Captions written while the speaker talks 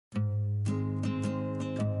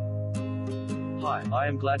Hi, I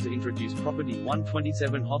am glad to introduce property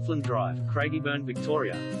 127 Hothlyn Drive, Craigieburn,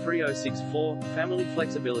 Victoria, 3064, family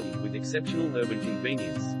flexibility with exceptional urban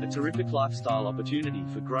convenience, a terrific lifestyle opportunity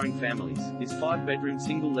for growing families. This 5-bedroom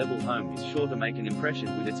single-level home is sure to make an impression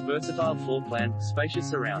with its versatile floor plan, spacious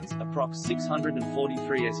surrounds, approx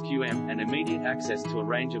 643 SQM, and immediate access to a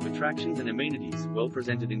range of attractions and amenities.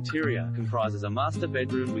 Well-presented interior comprises a master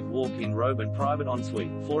bedroom with walk-in robe and private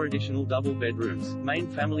ensuite, 4 additional double bedrooms, main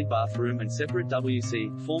family bathroom and separate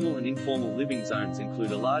WC. Formal and informal living zones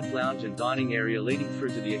include a large lounge and dining area leading through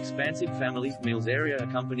to the expansive family meals area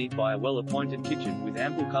accompanied by a well-appointed kitchen with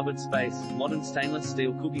ample cupboard space, modern stainless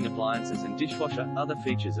steel cooking appliances and dishwasher. Other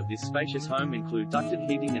features of this spacious home include ducted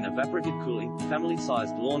heating and evaporative cooling,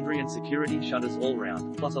 family-sized laundry and security shutters all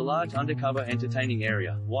round, plus a large undercover entertaining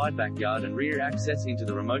area, wide backyard and rear access into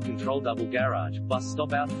the remote-control double garage, bus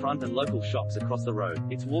stop out front and local shops across the road.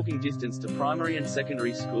 It's walking distance to primary and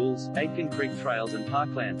secondary schools, Aitken Creek trails and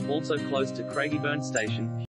parkland, also close to Craigieburn Station.